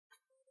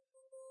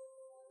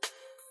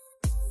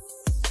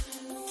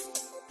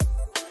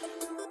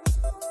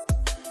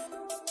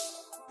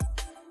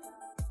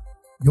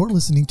You're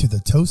listening to the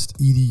Toast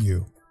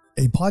EDU,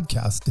 a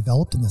podcast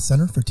developed in the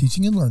Center for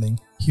Teaching and Learning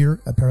here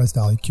at Paradise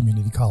Valley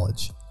Community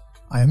College.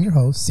 I am your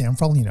host, Sam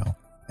Fraulino,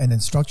 an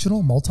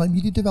instructional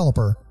multimedia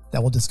developer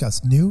that will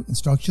discuss new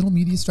instructional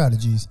media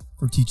strategies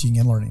for teaching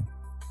and learning.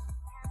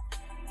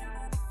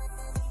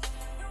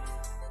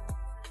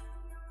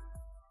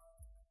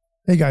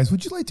 Hey guys,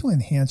 would you like to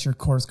enhance your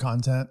course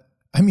content?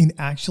 I mean,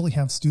 actually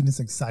have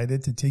students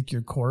excited to take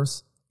your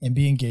course and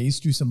be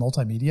engaged through some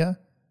multimedia?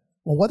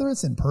 Well, whether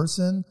it's in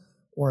person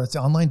or it's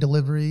online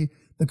delivery,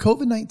 the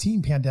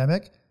COVID-19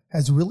 pandemic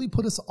has really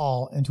put us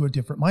all into a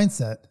different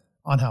mindset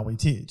on how we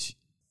teach.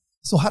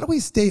 So how do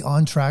we stay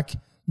on track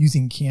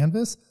using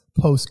Canvas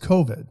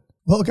post-COVID?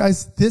 Well,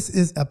 guys, this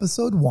is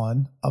episode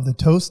 1 of the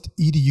Toast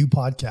EDU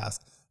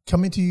podcast,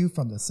 coming to you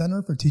from the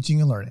Center for Teaching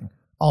and Learning,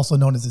 also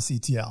known as the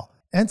CTL.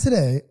 And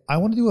today, I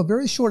want to do a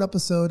very short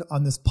episode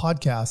on this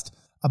podcast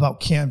about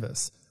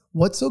Canvas.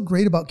 What's so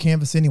great about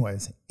Canvas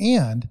anyways?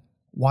 And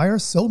why are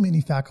so many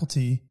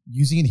faculty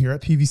using it here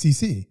at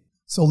PVCC?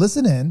 So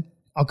listen in.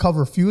 I'll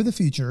cover a few of the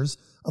features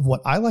of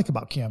what I like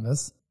about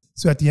Canvas.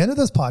 So at the end of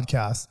this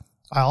podcast,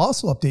 I'll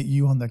also update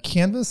you on the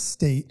Canvas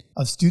State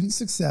of Student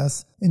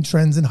Success and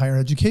Trends in Higher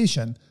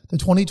Education, the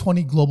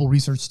 2020 global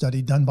research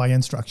study done by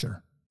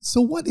Instructure.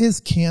 So what is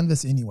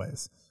Canvas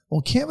anyways?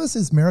 Well, Canvas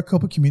is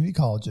Maricopa Community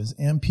College's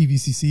and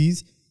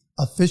PVCC's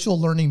official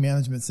learning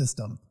management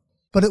system,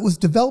 but it was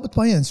developed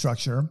by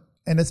Instructure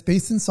and it's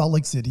based in Salt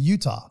Lake City,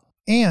 Utah.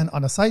 And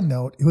on a side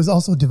note, it was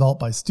also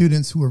developed by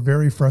students who were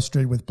very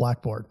frustrated with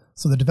Blackboard.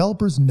 So the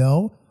developers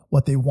know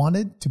what they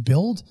wanted to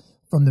build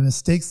from the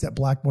mistakes that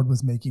Blackboard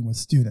was making with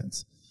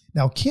students.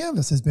 Now,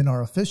 Canvas has been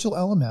our official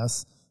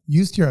LMS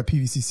used here at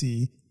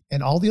PVCC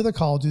and all the other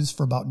colleges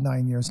for about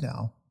 9 years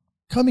now,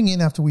 coming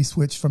in after we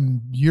switched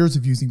from years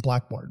of using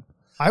Blackboard.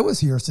 I was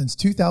here since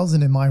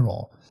 2000 in my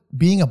role.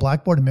 Being a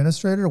Blackboard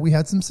administrator, we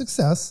had some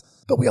success,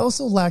 but we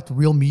also lacked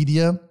real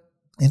media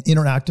and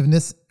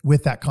interactiveness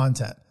with that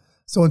content.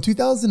 So in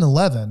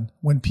 2011,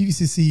 when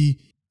PVCC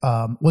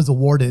was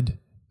awarded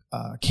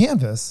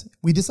Canvas,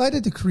 we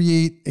decided to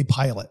create a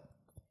pilot.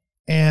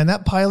 And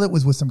that pilot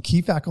was with some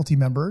key faculty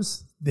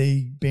members.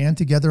 They band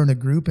together in a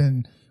group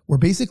and were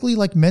basically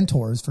like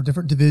mentors for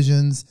different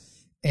divisions.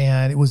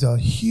 And it was a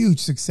huge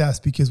success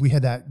because we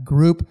had that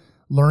group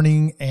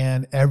learning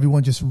and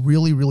everyone just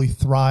really, really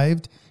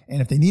thrived.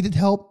 And if they needed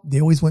help, they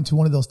always went to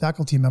one of those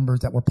faculty members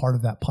that were part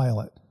of that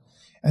pilot.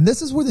 And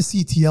this is where the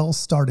CTL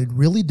started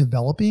really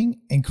developing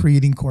and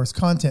creating course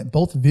content,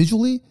 both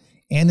visually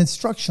and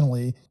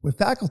instructionally with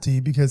faculty,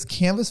 because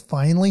Canvas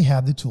finally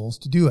had the tools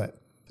to do it.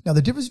 Now,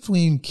 the difference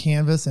between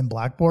Canvas and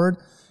Blackboard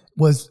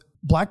was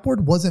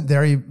Blackboard wasn't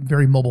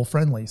very mobile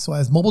friendly. So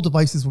as mobile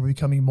devices were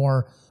becoming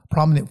more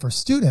prominent for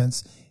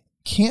students,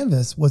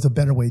 Canvas was a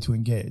better way to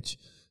engage.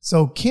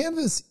 So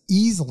Canvas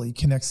easily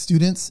connects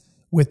students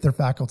with their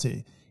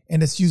faculty,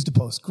 and it's used to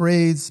post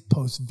grades,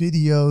 post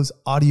videos,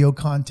 audio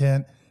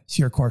content,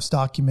 share course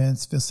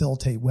documents,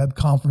 facilitate web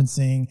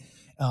conferencing,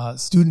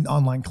 student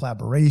online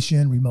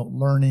collaboration, remote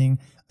learning,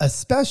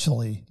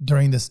 especially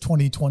during this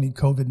 2020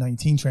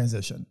 COVID-19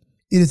 transition.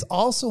 It is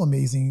also an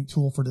amazing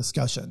tool for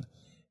discussion,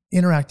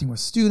 interacting with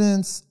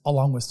students,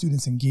 along with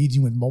students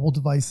engaging with mobile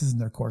devices in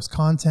their course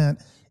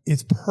content.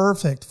 It's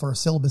perfect for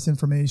syllabus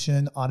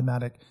information,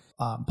 automatic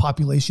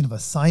population of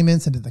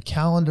assignments into the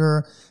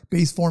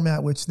calendar-based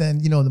format, which then,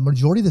 the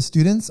majority of the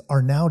students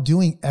are now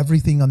doing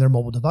everything on their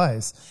mobile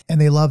device,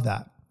 and they love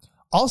that.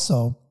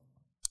 Also,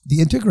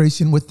 the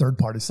integration with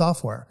third-party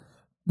software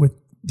with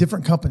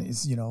different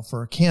companies,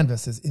 for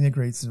Canvas, it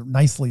integrates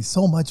nicely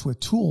so much with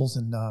tools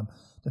and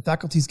the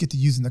faculties get to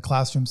use in the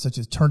classroom, such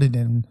as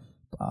Turnitin,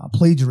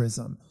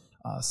 Plagiarism,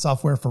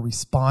 software for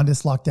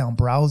Respondus Lockdown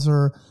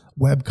Browser,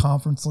 web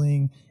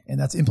conferencing, and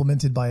that's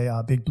implemented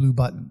by Big Blue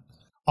Button.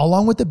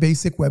 Along with the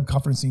basic web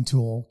conferencing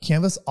tool,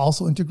 Canvas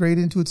also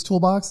integrated into its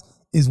toolbox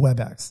is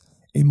WebEx,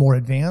 a more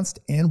advanced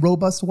and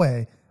robust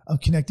way of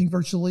connecting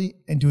virtually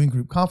and doing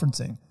group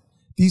conferencing.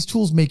 These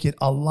tools make it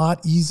a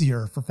lot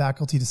easier for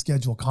faculty to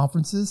schedule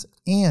conferences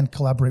and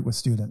collaborate with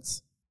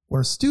students,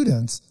 where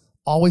students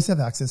always have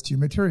access to your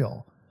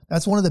material.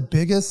 That's one of the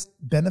biggest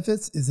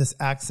benefits is this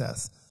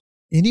access.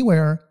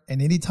 Anywhere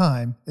and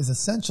anytime is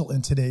essential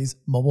in today's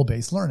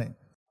mobile-based learning.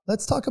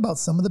 Let's talk about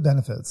some of the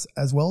benefits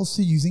as well as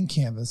to using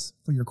Canvas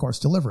for your course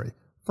delivery.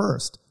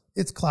 First,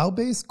 it's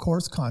cloud-based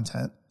course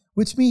content,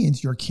 which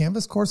means your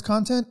Canvas course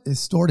content is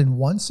stored in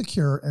one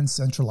secure and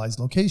centralized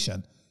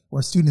location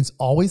where students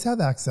always have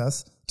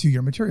access to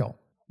your material.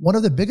 One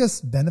of the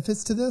biggest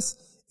benefits to this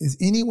is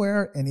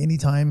anywhere and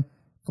anytime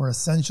for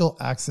essential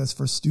access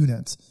for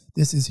students.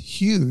 This is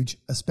huge,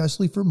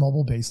 especially for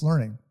mobile-based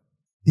learning.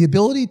 The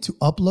ability to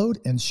upload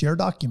and share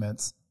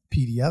documents,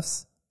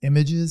 PDFs,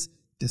 images,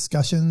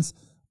 discussions,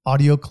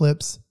 audio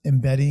clips,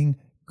 embedding,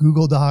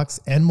 Google Docs,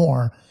 and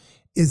more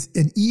is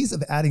an ease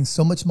of adding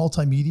so much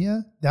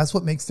multimedia. That's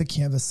what makes the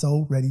Canvas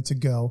so ready to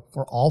go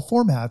for all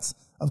formats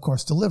of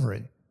course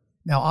delivery.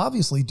 Now,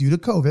 obviously, due to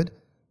COVID,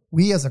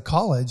 we as a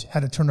college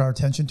had to turn our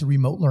attention to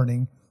remote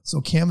learning,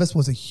 so Canvas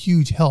was a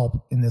huge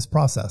help in this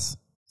process.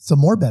 Some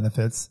more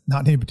benefits,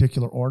 not in any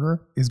particular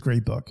order, is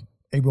Gradebook,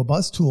 a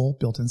robust tool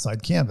built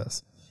inside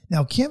Canvas.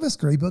 Now, Canvas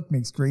Gradebook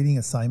makes grading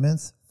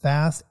assignments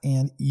fast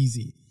and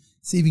easy,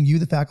 saving you,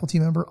 the faculty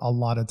member, a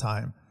lot of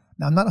time.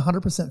 Now, I'm not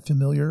 100%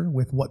 familiar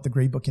with what the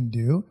Gradebook can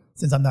do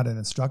since I'm not an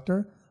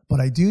instructor,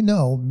 but I do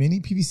know many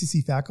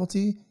PVCC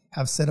faculty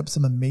have set up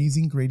some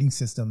amazing grading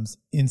systems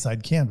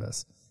inside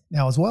Canvas.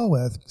 Now, as well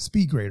with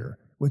SpeedGrader,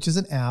 which is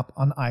an app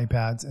on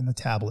iPads and the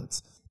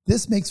tablets.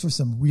 This makes for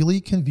some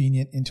really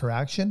convenient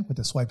interaction with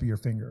the swipe of your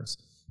fingers.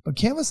 But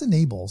Canvas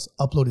enables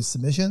uploaded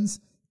submissions,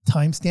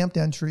 time-stamped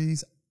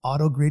entries,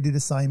 auto-graded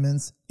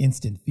assignments,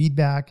 instant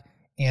feedback,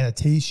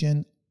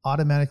 annotation,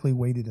 automatically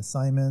weighted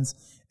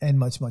assignments, and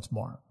much, much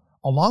more,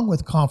 along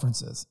with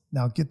conferences.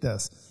 Now get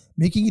this,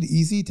 making it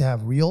easy to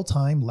have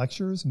real-time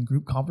lectures and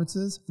group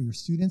conferences for your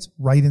students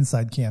right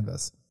inside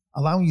Canvas,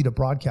 allowing you to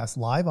broadcast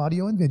live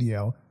audio and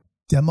video,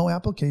 demo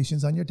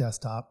applications on your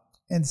desktop,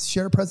 and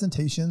share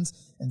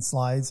presentations and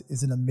slides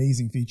is an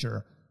amazing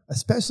feature,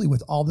 especially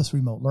with all this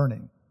remote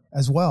learning.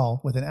 As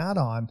well, with an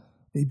add-on,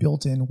 they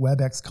built in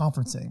WebEx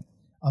conferencing,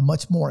 a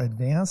much more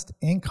advanced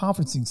and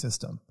conferencing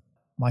system.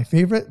 My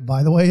favorite,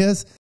 by the way,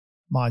 is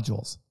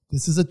Modules.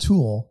 This is a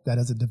tool that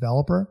as a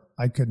developer,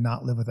 I could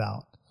not live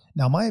without.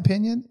 Now, my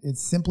opinion,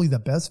 it's simply the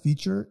best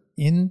feature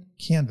in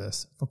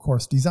Canvas for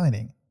course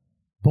designing.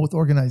 Both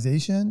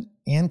organization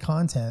and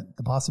content,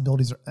 the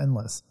possibilities are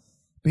endless.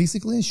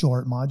 Basically, in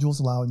short, modules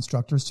allow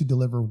instructors to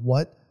deliver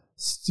what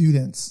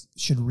students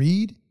should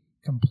read,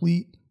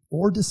 complete,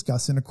 or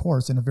discuss in a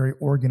course in a very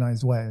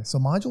organized way. So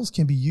modules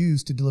can be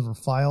used to deliver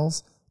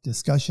files,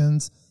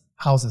 discussions,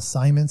 house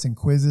assignments and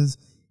quizzes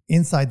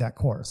inside that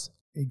course.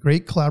 A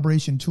great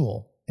collaboration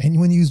tool, and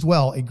when used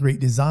well, a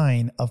great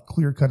design of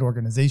clear-cut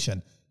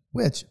organization,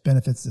 which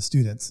benefits the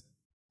students.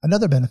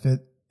 Another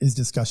benefit is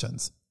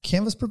discussions.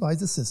 Canvas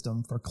provides a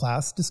system for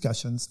class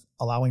discussions,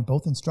 allowing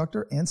both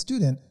instructor and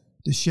student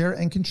to share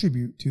and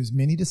contribute to as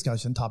many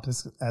discussion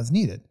topics as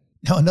needed.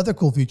 Now, another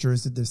cool feature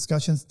is that the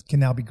discussions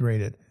can now be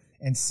graded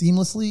and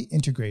seamlessly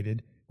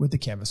integrated with the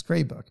Canvas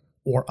Gradebook,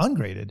 or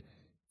ungraded,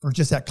 for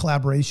just that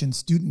collaboration,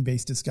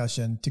 student-based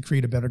discussion to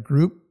create a better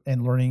group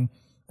and learning,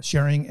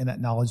 sharing, and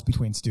that knowledge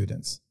between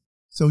students.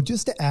 So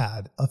just to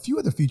add, a few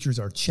other features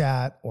are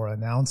chat or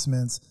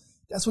announcements.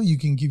 That's where you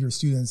can give your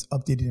students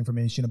updated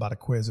information about a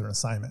quiz or an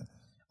assignment.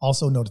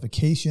 Also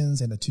notifications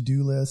and a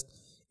to-do list,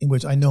 in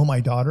which I know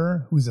my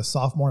daughter, who's a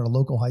sophomore at a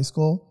local high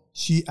school,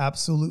 she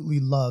absolutely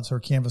loves her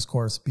Canvas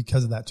course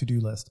because of that to-do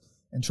list.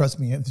 And trust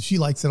me, if she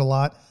likes it a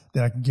lot,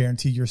 then I can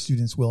guarantee your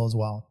students will as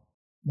well.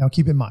 Now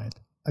keep in mind,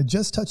 I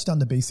just touched on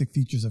the basic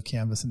features of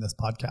Canvas in this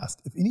podcast.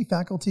 If any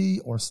faculty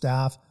or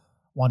staff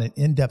want an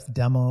in-depth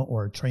demo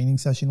or a training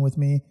session with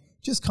me,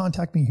 just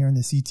contact me here in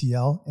the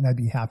CTL and I'd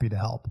be happy to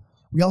help.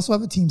 We also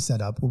have a team set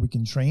up where we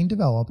can train,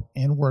 develop,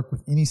 and work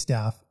with any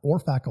staff or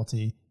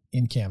faculty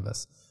in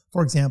Canvas.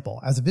 For example,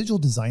 as a visual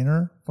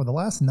designer, for the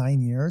last 9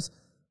 years,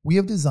 we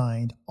have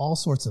designed all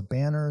sorts of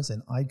banners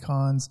and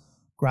icons,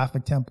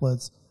 graphic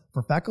templates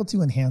for faculty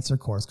to enhance their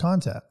course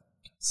content.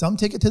 Some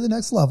take it to the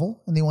next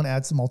level and they want to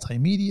add some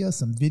multimedia,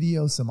 some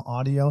video, some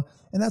audio,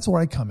 and that's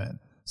where I come in.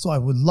 So I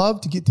would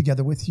love to get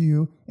together with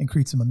you and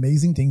create some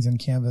amazing things in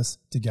Canvas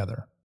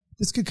together.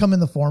 This could come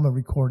in the form of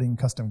recording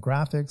custom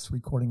graphics,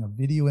 recording a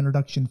video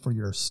introduction for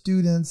your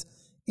students,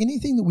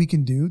 anything that we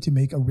can do to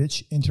make a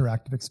rich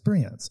interactive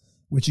experience,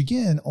 which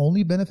again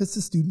only benefits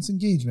the students'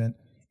 engagement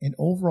and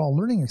overall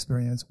learning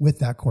experience with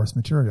that course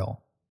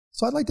material.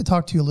 So I'd like to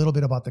talk to you a little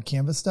bit about the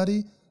Canvas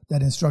study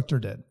that instructor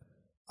did.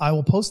 I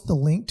will post the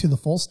link to the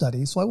full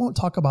study, so I won't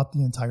talk about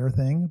the entire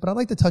thing, but I'd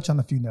like to touch on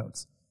a few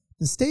notes.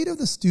 The State of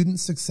the Student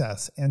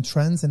Success and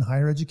Trends in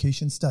Higher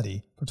Education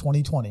study for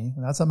 2020,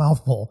 and that's a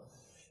mouthful,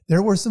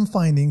 there were some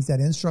findings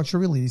that instructor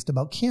released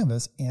about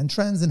Canvas and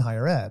trends in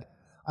higher ed.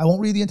 I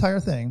won't read the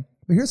entire thing,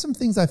 but here's some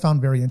things I found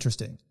very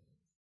interesting.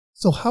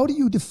 So how do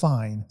you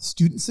define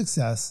student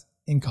success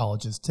in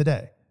colleges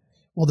today?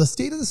 Well, the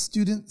State of the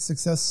Student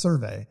Success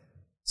Survey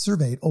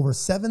surveyed over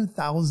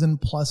 7,000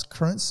 plus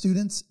current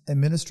students,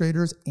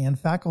 administrators, and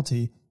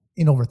faculty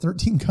in over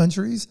 13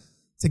 countries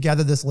to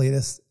gather this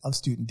latest of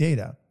student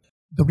data.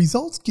 The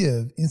results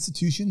give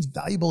institutions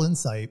valuable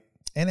insight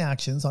and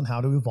actions on how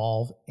to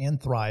evolve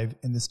and thrive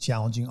in this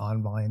challenging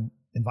online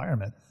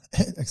environment,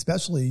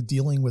 especially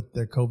dealing with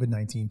the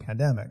COVID-19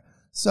 pandemic.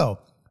 So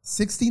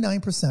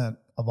 69%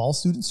 of all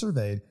students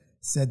surveyed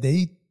said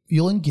they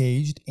feel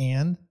engaged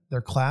and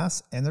their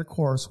class and their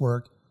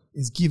coursework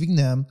is giving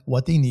them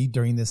what they need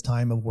during this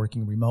time of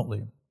working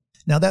remotely.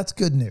 Now that's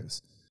good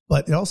news,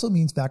 but it also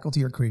means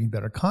faculty are creating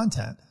better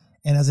content.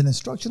 And as an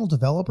instructional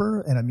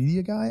developer and a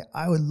media guy,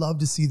 I would love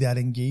to see that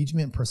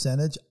engagement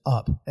percentage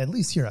up, at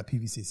least here at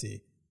PVCC.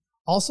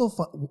 Also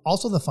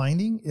the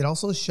finding, it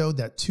also showed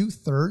that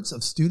 2/3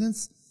 of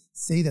students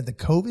say that the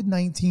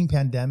COVID-19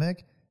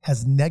 pandemic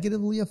has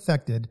negatively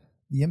affected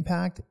the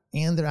impact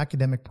and their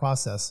academic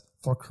process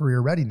for career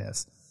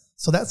readiness.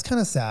 So that's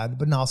kind of sad,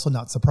 but also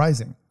not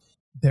surprising.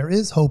 There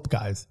is hope,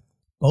 guys.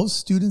 Both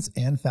students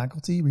and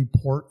faculty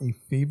report a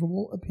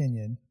favorable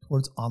opinion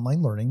towards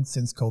online learning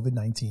since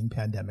COVID-19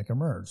 pandemic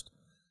emerged.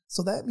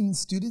 So that means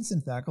students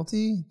and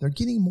faculty, they're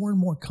getting more and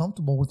more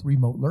comfortable with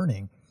remote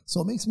learning. So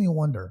it makes me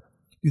wonder,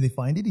 do they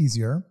find it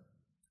easier?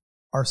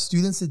 Are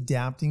students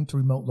adapting to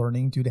remote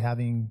learning due to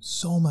having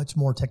so much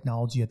more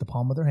technology at the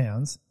palm of their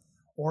hands?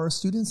 Or are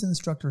students and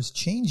instructors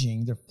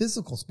changing their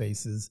physical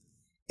spaces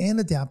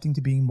and adapting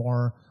to being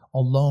more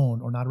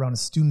alone or not around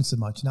students so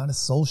much, not as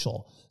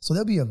social? So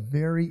that'll be a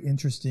very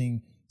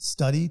interesting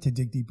study to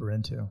dig deeper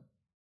into.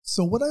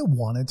 So what I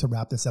wanted to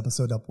wrap this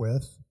episode up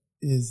with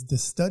is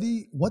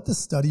what the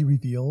study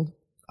revealed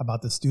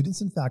about the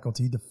students and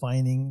faculty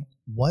defining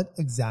what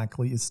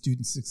exactly is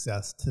student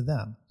success to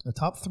them. The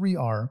top three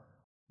are: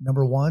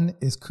 number one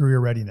is career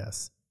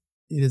readiness.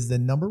 It is the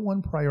number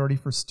one priority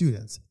for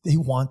students. They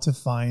want to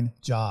find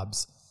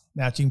jobs.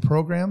 Matching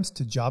programs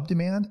to job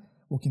demand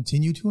will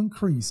continue to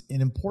increase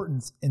in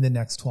importance in the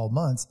next 12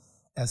 months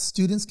as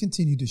students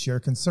continue to share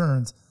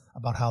concerns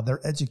about how their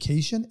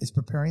education is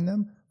preparing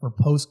them for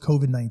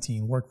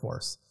post-COVID-19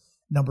 workforce.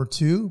 Number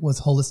two was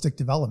holistic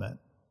development.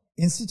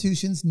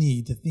 Institutions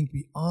need to think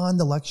beyond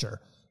the lecture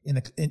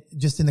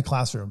just in the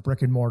classroom,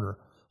 brick and mortar.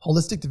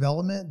 Holistic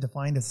development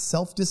defined as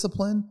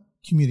self-discipline,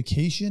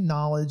 communication,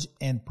 knowledge,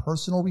 and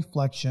personal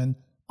reflection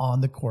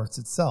on the course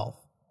itself.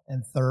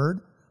 And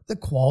third, the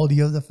quality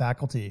of the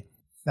faculty.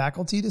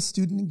 Faculty to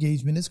student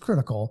engagement is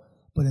critical,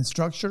 but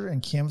Instructure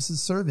and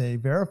Canvas's survey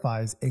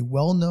verifies a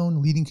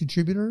well-known leading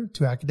contributor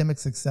to academic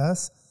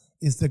success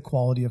is the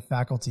quality of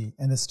faculty,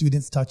 and the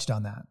students touched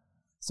on that.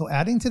 So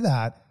adding to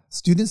that,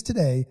 students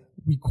today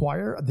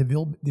require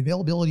the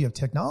availability of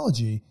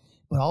technology,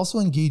 but also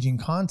engaging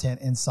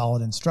content and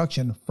solid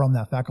instruction from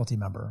that faculty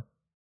member.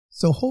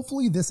 So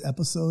hopefully this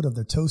episode of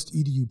the Toast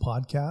EDU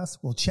podcast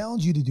will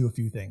challenge you to do a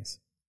few things.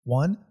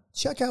 One,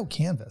 check out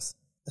Canvas,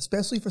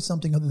 especially for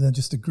something other than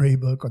just a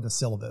grade book or the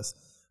syllabus.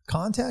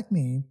 Contact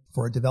me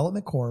for a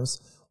development course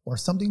or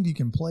something you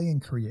can play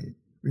and create.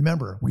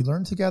 Remember, we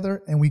learn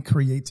together and we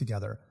create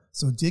together.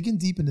 So digging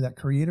deep into that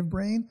creative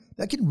brain,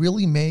 that can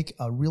really make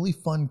a really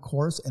fun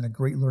course and a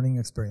great learning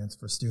experience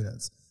for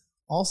students.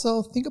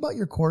 Also, think about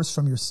your course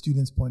from your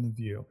students' point of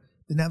view.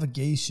 The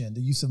navigation,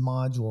 the use of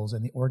modules,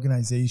 and the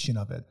organization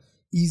of it.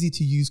 Easy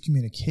to use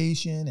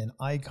communication and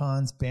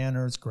icons,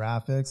 banners,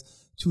 graphics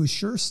to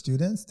assure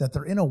students that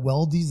they're in a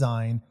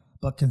well-designed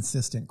but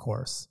consistent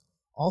course.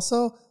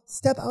 Also,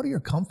 step out of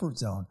your comfort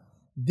zone.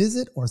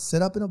 Visit or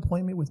set up an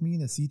appointment with me in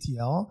the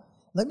CTL.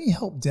 Let me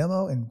help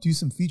demo and do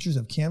some features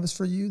of Canvas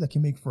for you that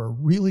can make for a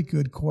really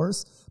good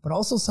course, but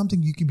also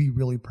something you can be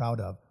really proud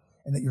of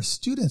and that your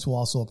students will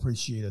also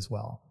appreciate as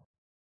well.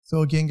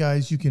 So again,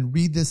 guys, you can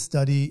read this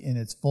study in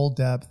its full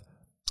depth.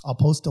 I'll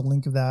post a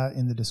link of that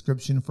in the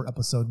description for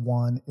episode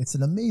 1. It's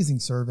an amazing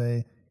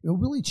survey. It will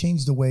really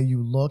change the way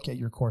you look at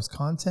your course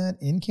content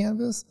in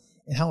Canvas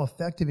and how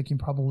effective it can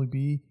probably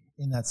be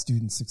in that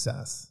student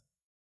success.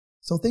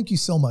 So thank you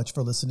so much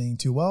for listening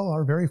to,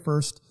 our very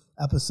first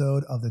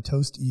episode of the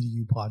Toast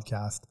EDU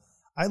podcast.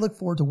 I look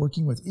forward to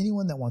working with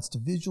anyone that wants to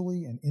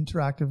visually and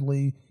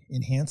interactively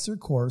enhance their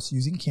course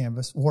using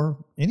Canvas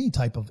or any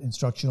type of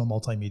instructional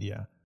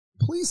multimedia.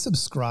 Please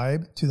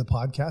subscribe to the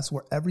podcast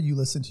wherever you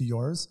listen to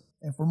yours.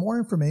 And for more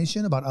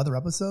information about other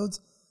episodes,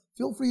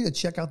 feel free to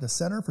check out the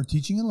Center for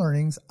Teaching and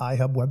Learning's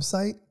iHub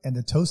website and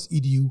the Toast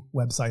EDU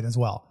website as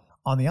well.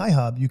 On the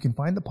iHub, you can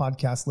find the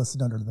podcast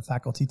listed under the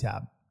Faculty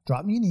tab.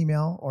 Drop me an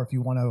email, or if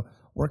you want to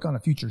work on a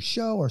future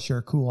show or share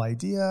a cool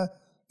idea,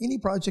 any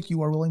project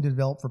you are willing to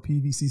develop for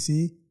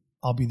PVCC,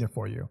 I'll be there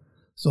for you.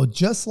 So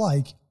just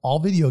like all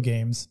video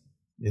games,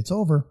 it's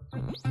over.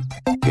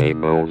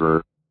 Game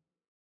over.